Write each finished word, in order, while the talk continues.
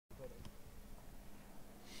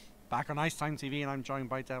Back on IceTime TV, and I'm joined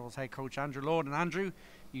by Devils head coach Andrew Lord. And Andrew,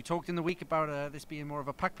 you talked in the week about this being more of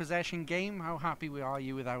a puck possession game. How happy are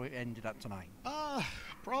you with how it ended up tonight?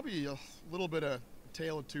 Probably a little bit of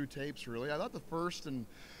tale of two tapes, really. I thought the first and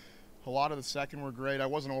a lot of the second were great. I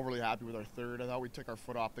wasn't overly happy with our third. I thought we took our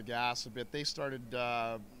foot off the gas a bit. They started,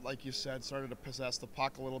 like you said, started to possess the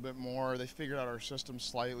puck a little bit more. They figured out our system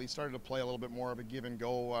slightly, started to play a little bit more of a give and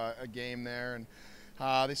go a game there, and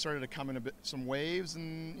they started to come in some waves,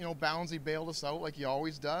 and Boundsy bailed us out like he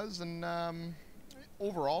always does. And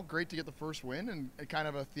overall, great to get the first win and kind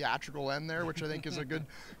of a theatrical end there, which I think is a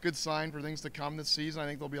good sign for things to come this season. I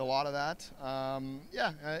think there'll be a lot of that.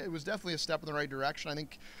 It was definitely a step in the right direction. I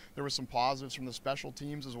think there was some positives from the special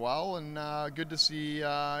teams as well, and good to see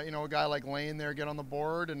a guy like Lane there get on the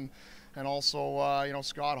board, and also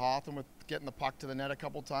Scott Hawthorne with getting the puck to the net a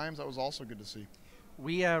couple times. That was also good to see.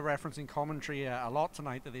 We are referencing commentary a lot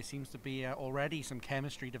tonight that there seems to be already some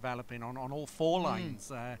chemistry developing on all four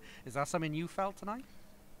lines. Is that something you felt tonight?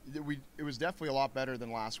 It was definitely a lot better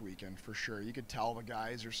than last weekend, for sure. You could tell the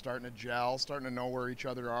guys are starting to gel, starting to know where each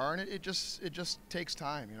other are, and it just takes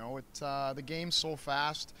time. The game's so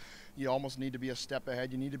fast. You almost need to be a step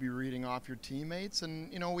ahead. You need to be reading off your teammates, and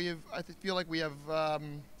I feel like we have a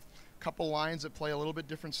couple lines that play a little bit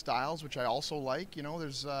different styles, which I also like. You're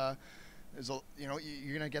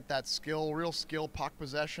gonna get that real skill puck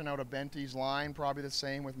possession out of Benty's line, probably the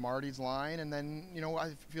same with Marty's line, and then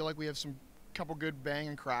I feel like we have some couple good bang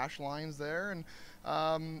and crash lines there,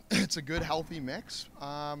 and it's a good healthy mix.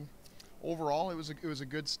 Overall, it was a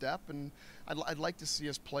good step, and I'd like to see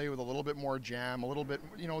us play with a little bit more jam, a little bit.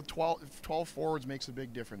 12 forwards makes a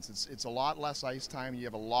big difference. It's a lot less ice time. You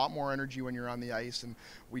have a lot more energy when you're on the ice, and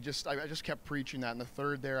I just kept preaching that. In the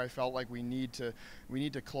third there, I felt like we need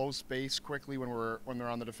to close space quickly when they're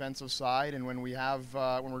on the defensive side, and when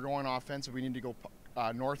we're going offensive, we need to go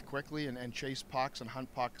north quickly and chase pucks and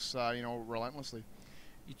hunt pucks, relentlessly.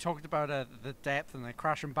 You talked about the depth and the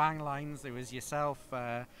crash and bang lines. There was yourself,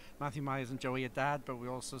 Matthew Myers and Joey Haddad, but we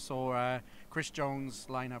also saw Chris Jones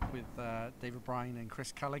line up with David Bryan and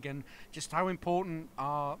Chris Culligan. Just how important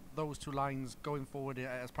are those two lines going forward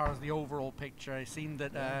as far as the overall picture? It seemed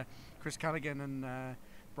that Chris Culligan and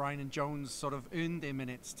Bryan and Jones sort of earned their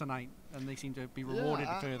minutes tonight, and they seem to be rewarded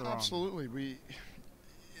further on. Absolutely.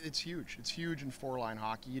 It's huge. It's huge in four-line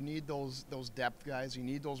hockey. You need those depth guys. You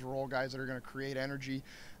need those role guys that are going to create energy,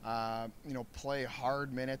 play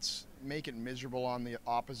hard minutes, make it miserable on the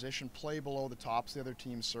opposition, play below the tops of the other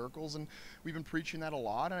team's circles. And we've been preaching that a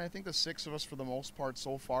lot. And I think the six of us, for the most part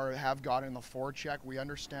so far, have gotten in the forecheck. We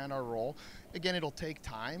understand our role. Again, it'll take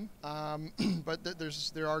time, but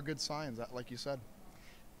there are good signs, like you said.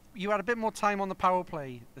 You had a bit more time on the power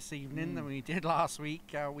play this evening than we did last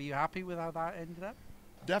week. Were you happy with how that ended up?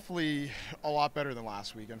 Definitely a lot better than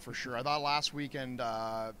last weekend, for sure. I thought last weekend,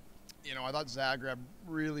 I thought Zagreb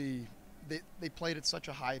really, they played at such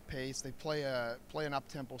a high pace. They play an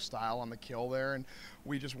up-tempo style on the kill there, and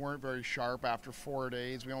we just weren't very sharp after 4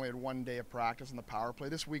 days. We only had 1 day of practice in the power play.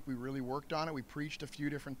 This week we really worked on it. We preached a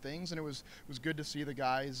few different things, and it was good to see the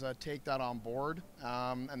guys take that on board,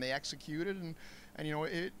 and they executed, and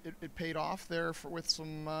it paid off there with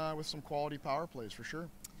some quality power plays, for sure.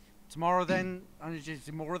 Tomorrow then, is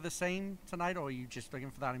it more of the same tonight, or are you just looking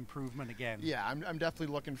for that improvement again? Yeah, I'm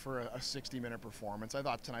definitely looking for a 60-minute performance. I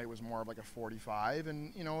thought tonight was more of like a 45,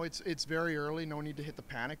 and it's very early, no need to hit the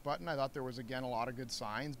panic button. I thought there was, again, a lot of good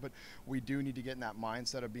signs, but we do need to get in that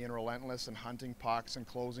mindset of being relentless and hunting pucks and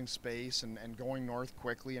closing space and going north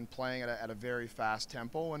quickly and playing at a very fast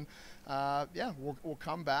tempo. And we'll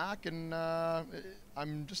come back, and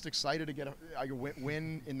I'm just excited to get a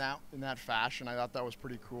win in that fashion. I thought that was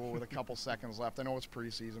pretty cool with a couple seconds left. I know it's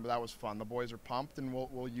preseason, but that was fun. The boys are pumped, and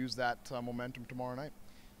we'll use that momentum tomorrow night.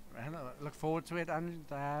 Well, look forward to it, and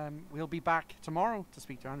we'll be back tomorrow to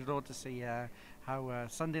speak to Andrew Lord to see how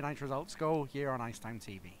Sunday night results go here on IceTime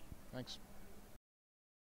TV. Thanks.